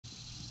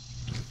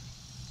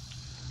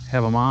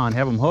Have them on,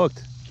 have them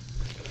hooked.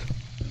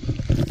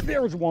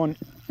 There's one.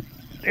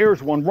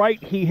 There's one.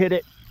 Right, he hit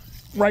it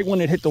right when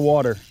it hit the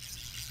water.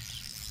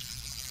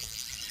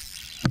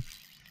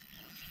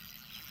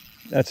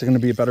 That's going to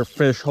be a better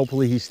fish.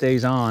 Hopefully he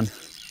stays on.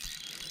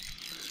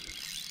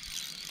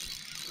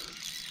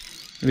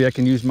 Maybe I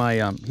can use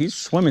my, he's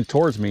swimming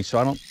towards me, so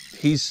I don't,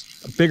 he's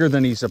bigger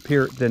than he's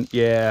appeared,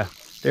 yeah,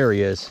 there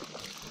he is.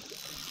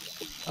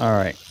 All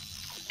right.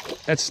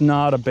 That's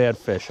not a bad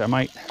fish. I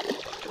might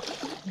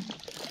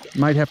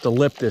have to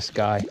lip this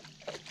guy.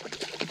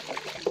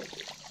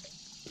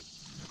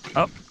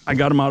 Oh, I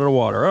got him out of the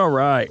water. All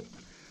right.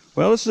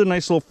 Well, this is a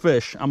nice little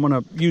fish. I'm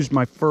going to use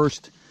my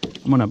first,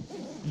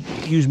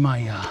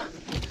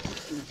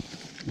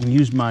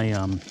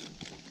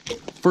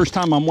 first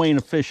time I'm weighing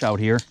a fish out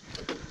here.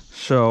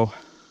 So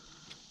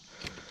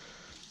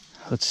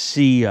let's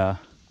see,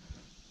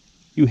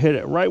 you hit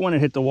it right when it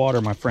hit the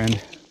water, my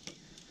friend.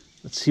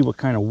 Let's see what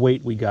kind of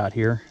weight we got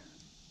here.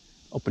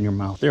 Open your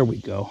mouth. There we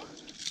go.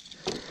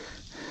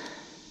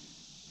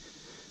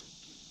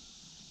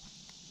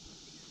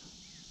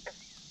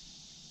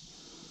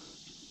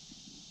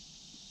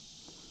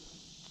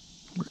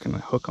 Where can I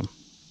hook them?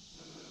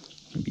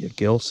 Maybe a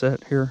gill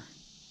set here.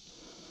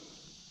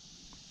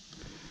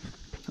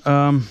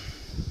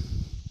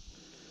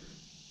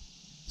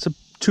 It's a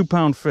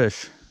 2-pound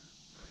fish.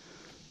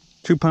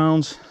 2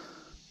 pounds.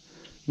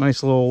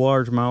 Nice little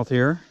largemouth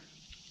here.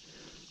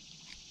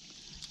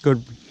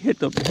 Good. Hit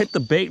the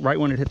bait right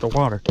when it hit the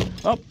water.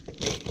 Oh,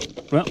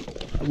 well,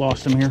 I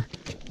lost him here.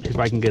 See if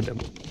I can get him.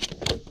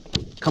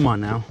 Come on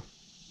now.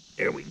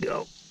 There we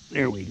go.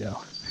 There we go.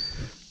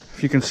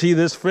 If you can see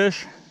this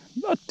fish,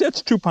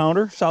 that's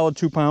 2-pounder, solid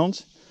 2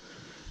 pounds.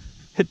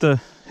 Hit the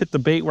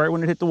bait right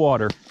when it hit the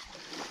water.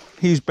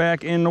 He's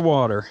back in the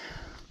water.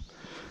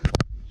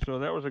 So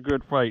that was a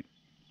good fight.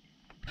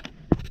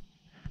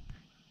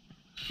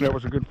 That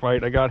was a good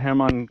fight. I got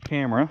him on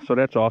camera, so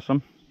that's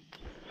awesome.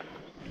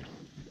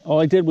 All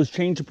I did was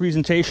change the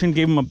presentation,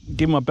 gave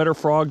him a better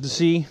frog to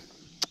see,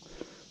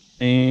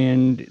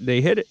 and they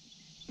hit it.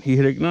 He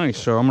hit it nice.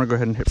 So I'm gonna go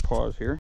ahead and hit pause here.